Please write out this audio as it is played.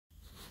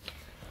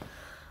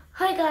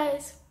Hi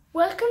guys,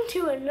 welcome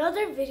to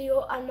another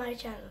video on my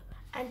channel,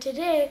 and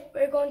today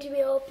we're going to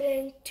be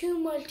opening 2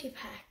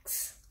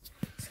 multi-packs.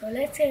 So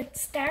let's get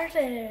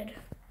started.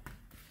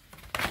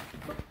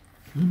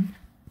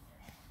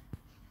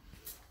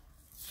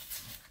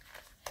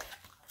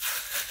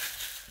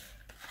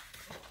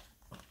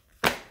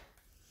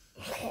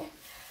 Okay.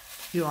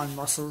 You on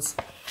muscles?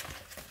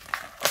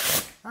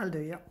 I'll do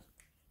you.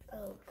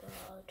 Oh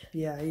god.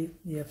 Yeah,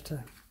 you have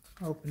to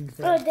open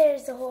the... Oh,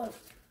 there's the hole.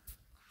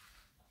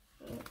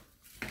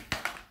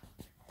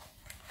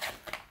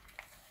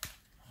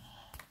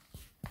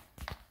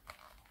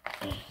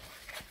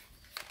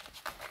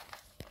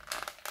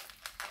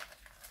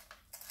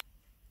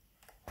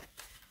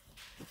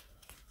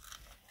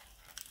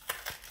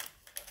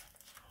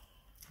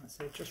 That's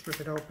it, just rip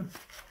it open.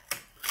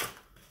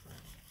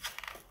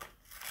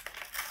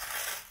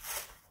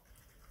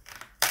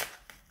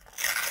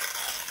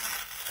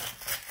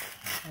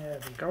 There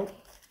we go.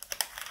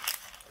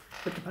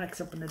 Put the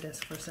packs up on the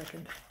desk for a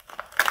second.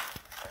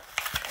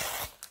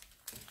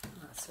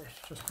 That's it,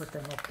 just put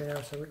them up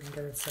there so we can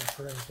get it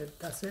separated.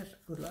 That's it,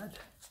 good lad.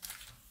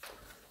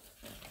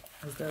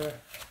 Is there a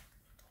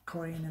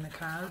coin and a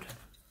card?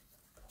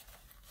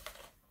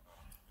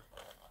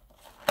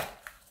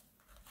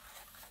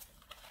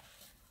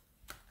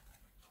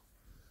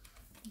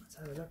 Let's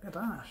have a look at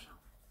that.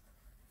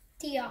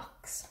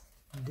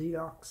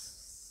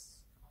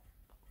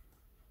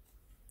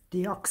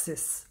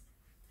 Deoxys.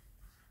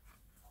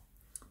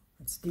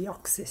 It's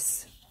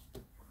Deoxys.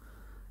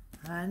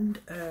 And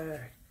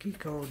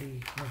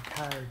Kikoli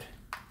card.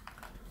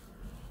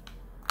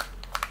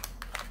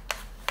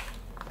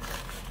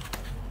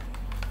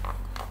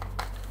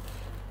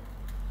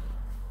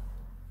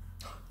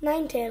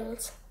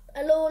 Ninetales.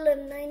 Alola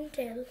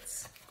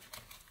Ninetales.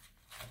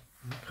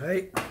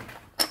 Okay.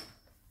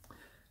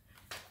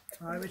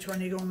 Alright, which one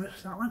are you going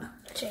with? That one?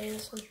 Say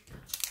this one.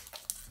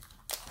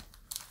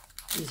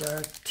 These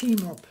are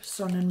Team Up,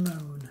 Sun and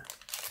Moon.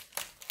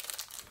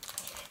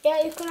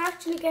 Yeah, you can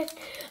actually get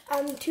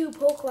 2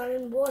 Pokemon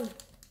in one.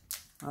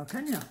 Oh,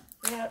 can you?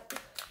 Yeah.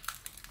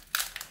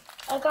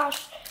 I got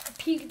a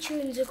Pikachu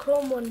and a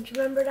Chrome one. Do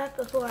you remember that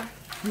before?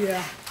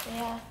 Yeah.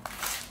 Yeah.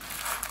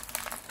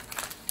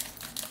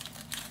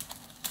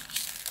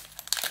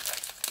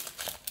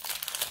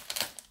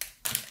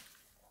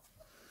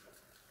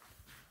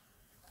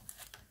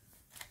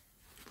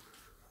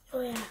 Oh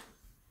yeah.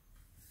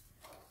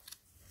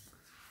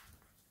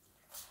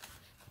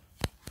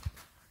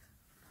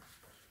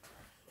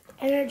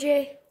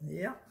 Energy.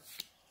 Yeah.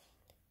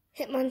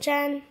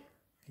 Hitmonchan.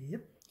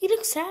 Yep. He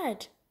looks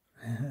sad.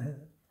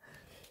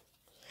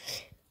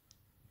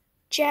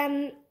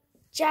 Jasmine.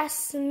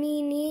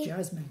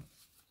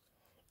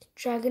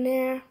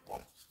 Dragonair.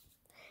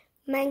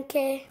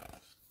 Mankey.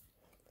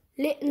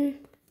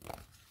 Litten.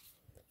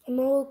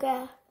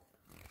 Emolga.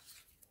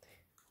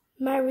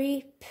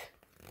 Mareep.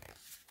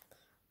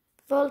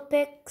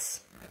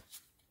 Vulpix.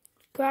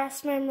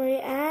 Grass Memory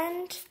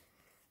and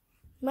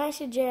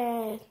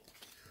Messages.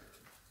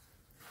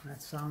 That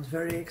sounds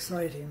very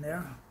exciting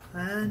there.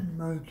 And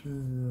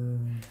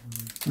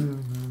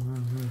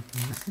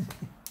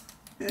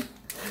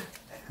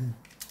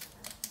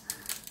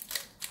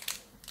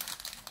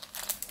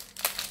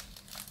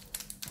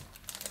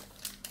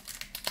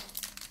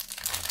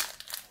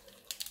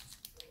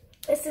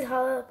This is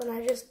hollow up, and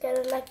I just get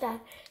it like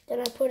that. Then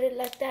I put it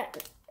like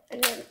that,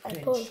 and then I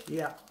pull.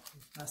 Yeah,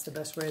 that's the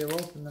best way to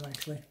open them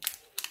actually.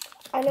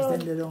 I know.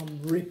 Then they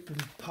don't rip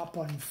and pop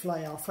and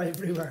fly off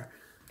everywhere.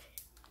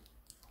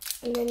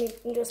 And then you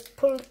can just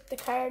pull the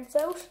cards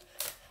out.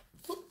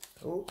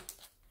 Oh.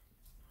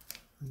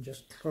 And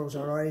just close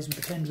our eyes and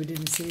pretend we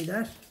didn't see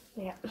that.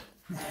 Yeah.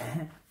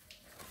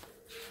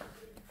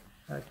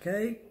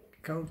 Okay,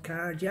 code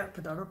card, yeah,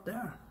 put that up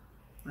there.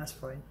 That's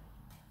fine.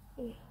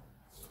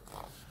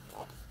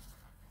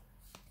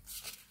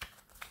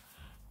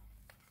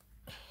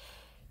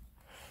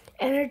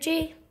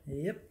 Energy.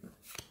 Yep.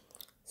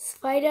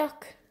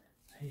 Psyduck.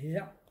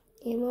 Yep.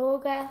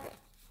 Emolga.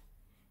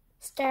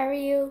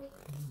 Staryu.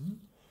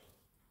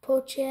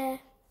 Poche.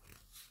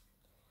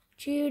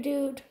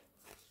 Geodude.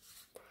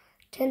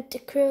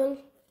 Tentacruel.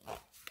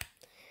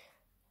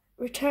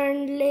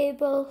 Return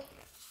Label.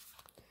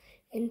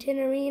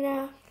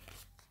 Intinarina.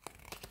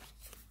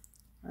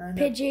 And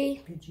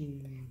Pidgey.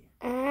 Pidgey.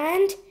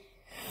 And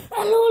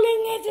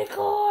Alolan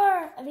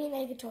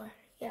Eggator.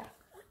 Yeah.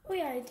 Oh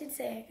yeah, I did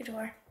say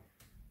Eggator.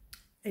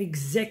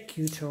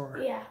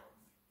 Executor. Yeah.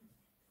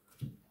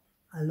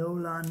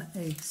 Alolan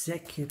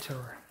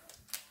Executor.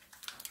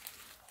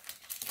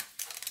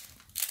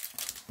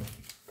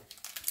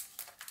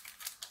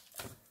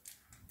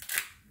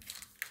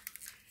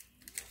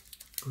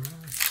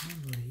 Grass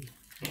Memory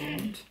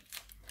and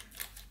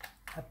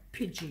a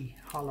Pidgey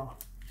Hollow.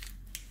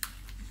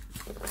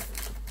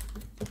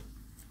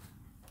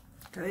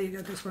 Okay, you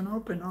got this one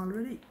open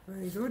already.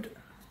 Very good.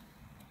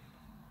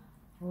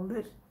 Hold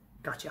it.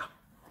 Gotcha.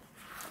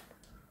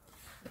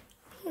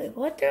 Wait,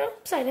 what? They're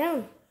upside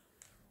down.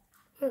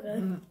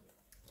 Okay.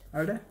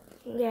 Are they?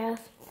 Yeah.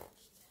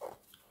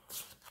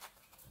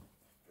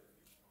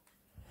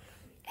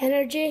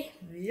 Energy,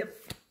 Yep.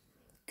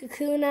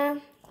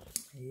 Kakuna,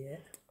 Yeah.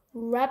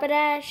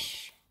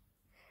 Rapidash,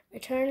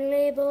 Return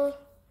Label,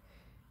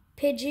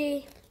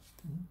 Pidgey,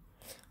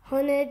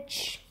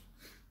 Honedge,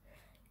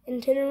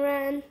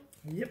 Incineroar,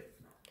 Yep.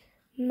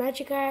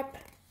 Magikarp,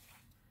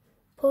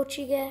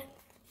 Pochiga,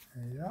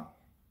 Yeah.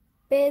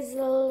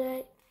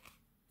 Basil,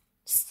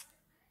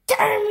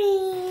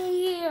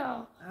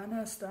 Starmie!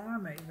 Anna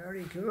Starmie,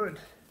 very good.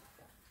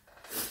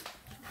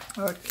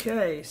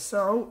 Okay,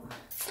 so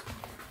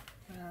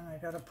I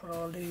gotta put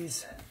all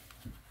these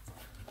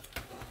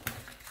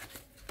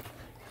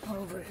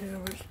over here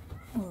with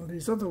all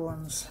these other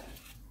ones.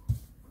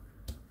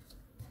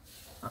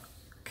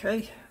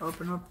 Okay,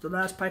 open up the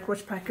last pack.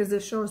 Which pack is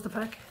this? Show us the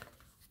pack.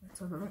 Let's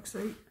have a look,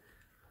 see.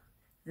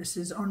 This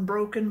is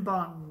Unbroken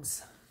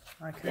Bonds.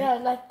 Okay. Yeah,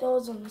 like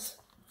those ones.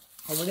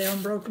 Oh, were they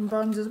Unbroken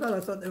Bonds as well? I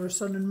thought they were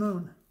Sun and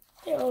Moon.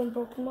 They're all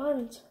broken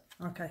ones.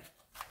 Okay.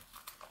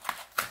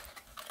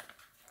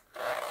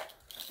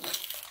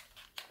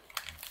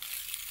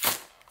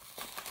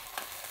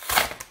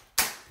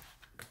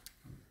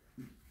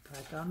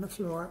 Back on the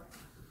floor.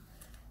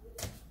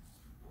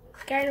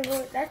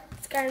 Carnivore,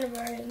 that's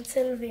Carnivore and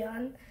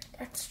Sylveon.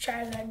 That's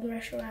Charizard and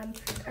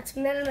Reshiram. That's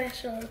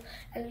Melmetal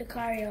and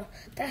Lucario.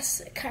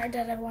 That's a card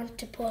that I want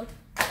to pull.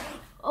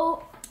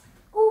 Oh,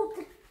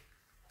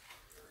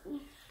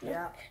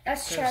 Yeah.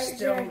 that's There's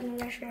still Charizard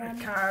and a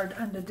Reshiram. card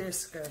and a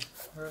disc, or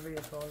whatever you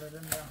call it,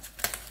 in there.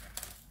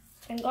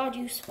 Thank God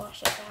you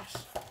spotted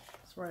that.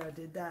 That's why I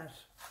did that.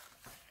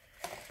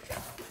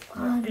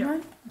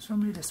 Yeah. Show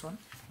me this one.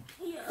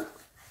 Yeah.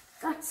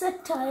 That's a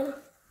tile.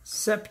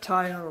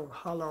 Septile,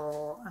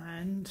 Hollow,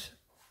 and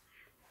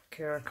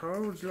care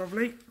codes,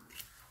 lovely.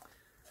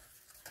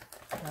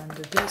 And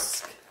the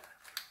disc,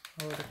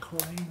 or the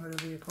coin,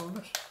 whatever you call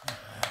it.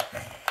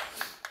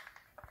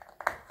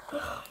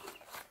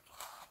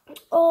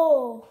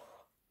 Oh,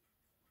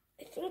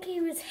 I think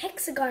he was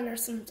Hexagon or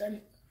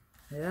something.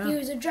 Yeah. He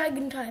was a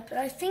dragon type, but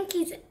I think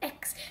he's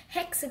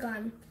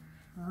Hexagon.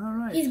 All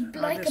right. He's Oh,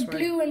 like this a way.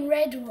 blue and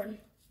red one.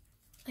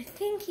 I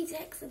think he's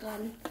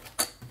Hexagon.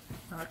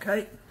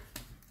 Okay.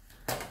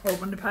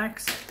 Open the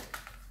packs.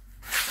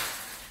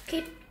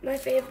 Keep my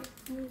favourite.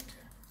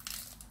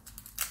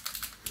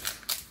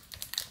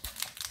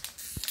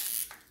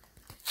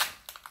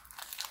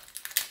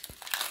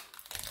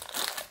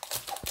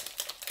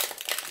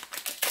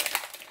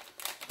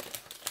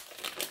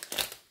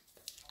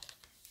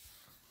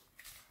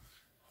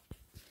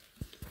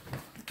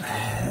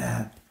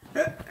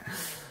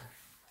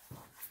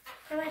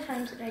 How many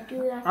times did I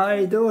do that?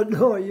 I don't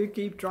know. You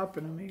keep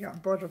dropping them. You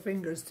got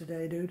butterfingers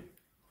today, dude.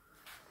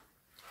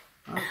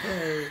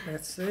 Okay,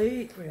 let's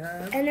see. We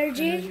have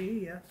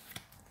Energy. Yeah.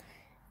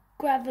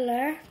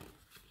 Graveler,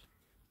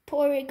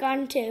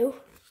 Porygon 2,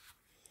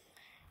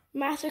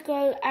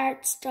 Magical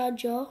Arts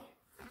Dojo,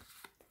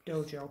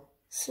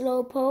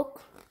 Slowpoke,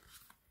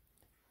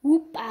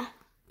 Woopa,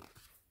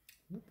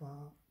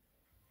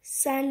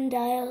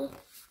 Sandile,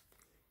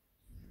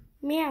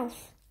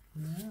 Meowth,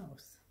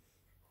 Mouse.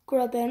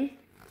 Grubbin,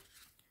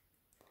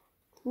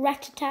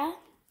 Rattata,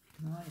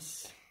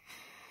 Nice.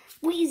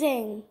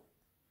 Weezing.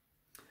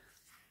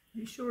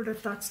 You sure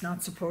that that's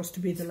not supposed to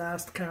be the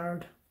last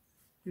card?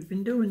 We've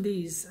been doing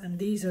these, and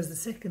these as the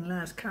second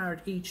last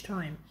card each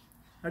time.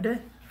 Are they?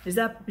 Is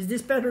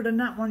this better than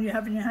that one you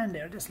have in your hand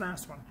there? This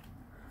last one?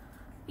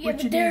 Yeah, Which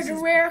but of they're these the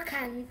is- rare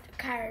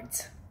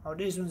cards. Oh,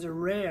 these ones are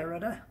rare, are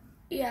they?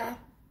 Yeah.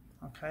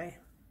 Okay.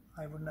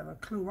 I wouldn't have a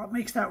clue. What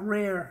makes that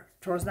rare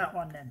towards that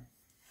one then?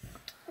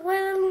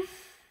 Well,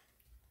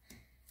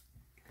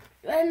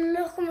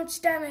 look how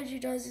much damage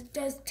it does. It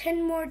does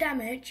 10 more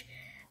damage,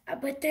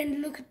 but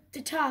then look at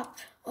the top,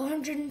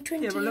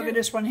 120. Yeah, but look at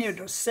this one here. It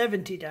does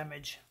 70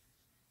 damage.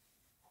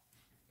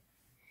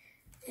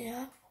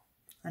 Yeah,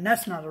 And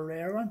that's not a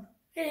rare one.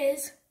 it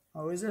is.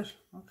 Oh, is it?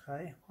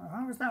 Okay. Well,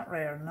 how is that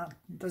rare? Not,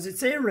 does it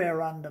say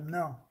rare on them?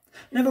 No.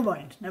 Never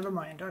mind. Never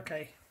mind.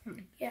 Okay.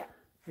 Yeah.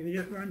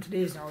 We're on to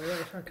these now,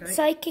 right? Okay.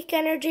 Psychic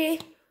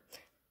Energy,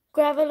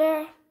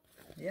 Graveler.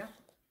 Yeah.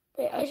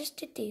 Wait, I just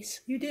did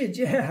these. You did,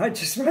 yeah. I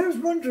was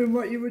wondering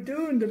what you were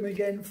doing them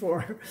again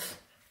for.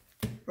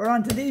 We're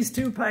on to these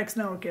 2 packs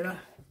now, kiddo.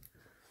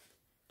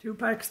 2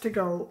 packs to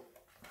go.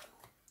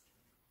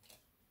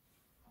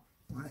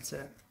 That's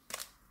it.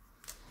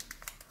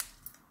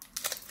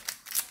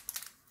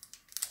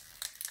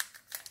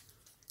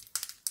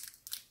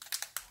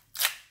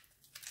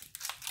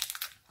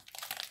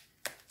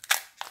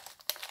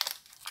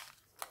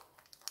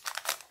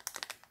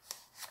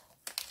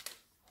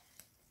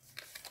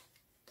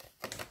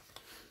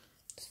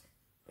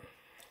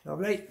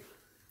 Lovely.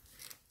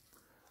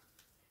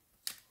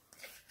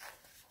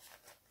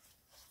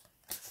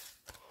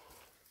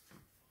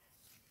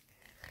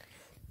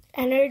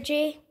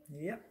 Energy,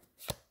 Yep.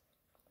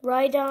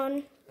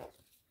 Rhydon,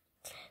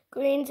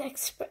 Green's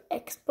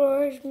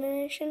Explorer's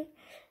Mission,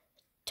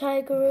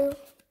 Tigeroo,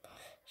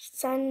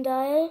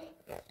 Sandile,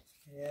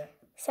 Yeah.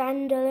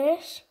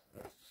 Sandalit,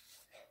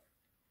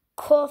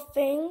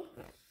 Coughing,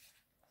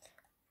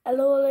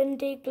 Alolan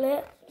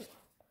Diglett,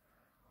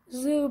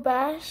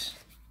 Zubat,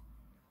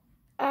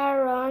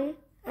 Aron,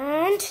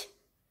 and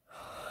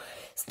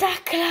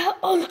Stakla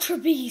Ultra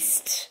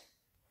Beast.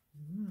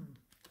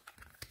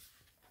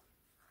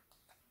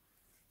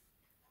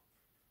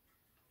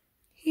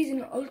 He's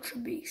an Ultra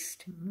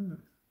Beast.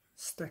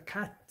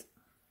 Stakat.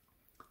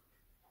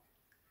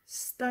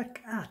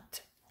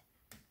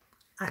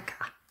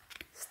 Aka.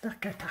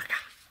 Stakataka.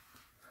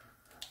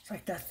 It's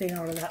like that thing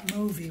out of that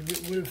movie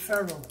with Will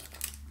Ferrell.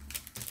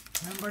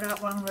 Remember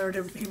that one where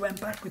he went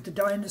back with the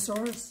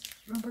dinosaurs?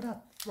 Remember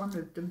that one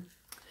with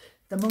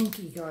the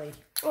monkey guy?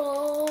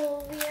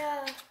 Oh,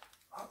 yeah.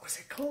 What was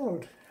it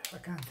called? I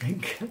can't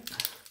think.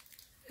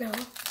 No.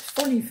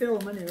 Funny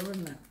film anyway,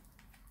 wasn't it?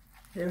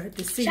 They had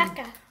the scene.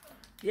 Chaka.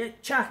 Yeah,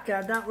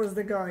 Chaka, that was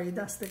the guy.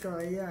 That's the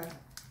guy, yeah.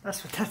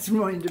 That's what that's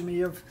reminded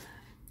me of.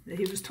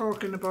 He was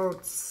talking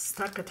about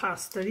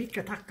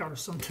Starikataka or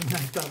something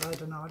like that. I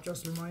don't know, it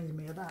just reminded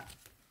me of that.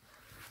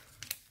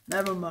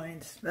 Never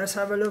mind. Let's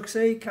have a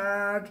look-see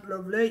card.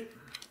 Lovely.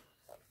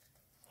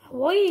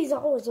 Why is he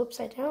always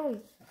upside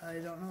down? I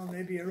don't know,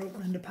 maybe you're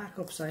opening the pack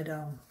upside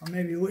down. Or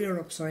maybe we're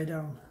upside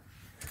down.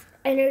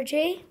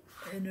 Energy.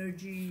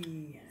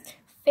 Energy.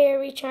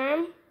 Fairy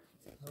Charm.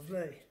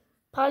 Lovely.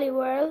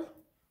 Poliwhirl.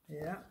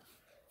 Yeah.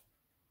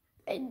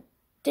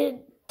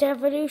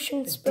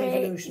 Devolution Spray.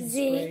 Devolution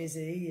Spray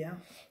Z, yeah.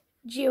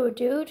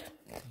 Geodude.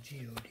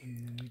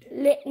 Geodude.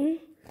 Litten.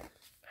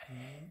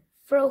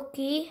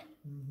 Froakie.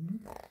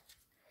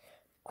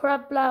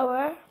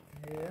 Crablower.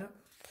 Yeah.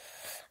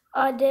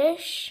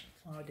 Oddish.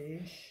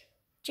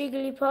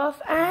 Jigglypuff.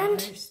 And...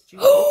 Nice.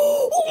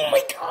 Oh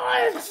my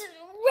god!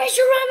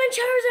 Reshiram and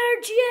Charizard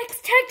GX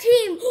Tag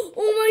Team!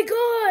 Oh my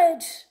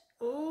god!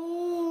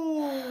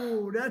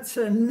 Oh, that's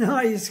a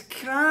nice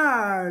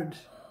card.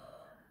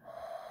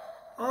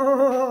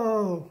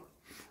 Oh.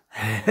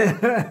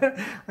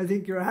 I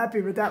think you're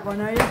happy with that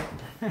one, are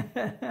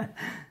you?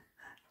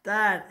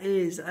 That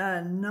is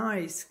a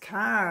nice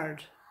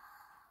card.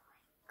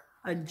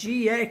 A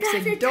GX,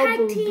 That's a a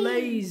double tag team.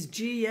 blaze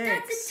GX.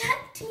 That's a tag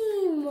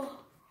team!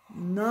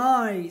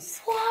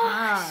 Nice What?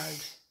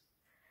 card.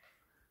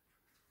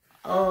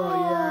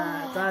 Oh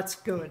yeah, that's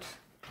good.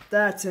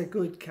 That's a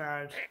good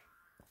card.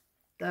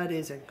 That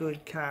is a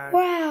good card.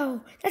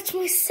 Wow, that's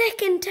my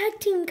second tag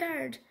team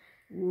card.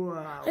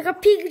 Wow. I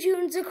got Pikachu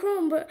and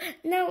Zekrom, but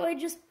now I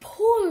just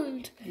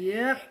pulled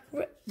Yep,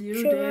 you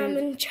Reshiram did.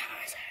 and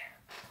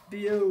Charizard.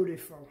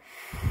 Beautiful.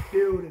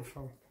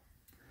 Beautiful.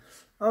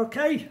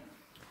 Okay.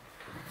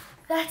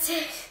 That's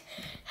it.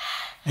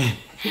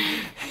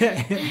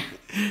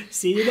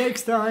 See you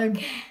next time.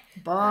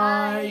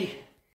 Bye.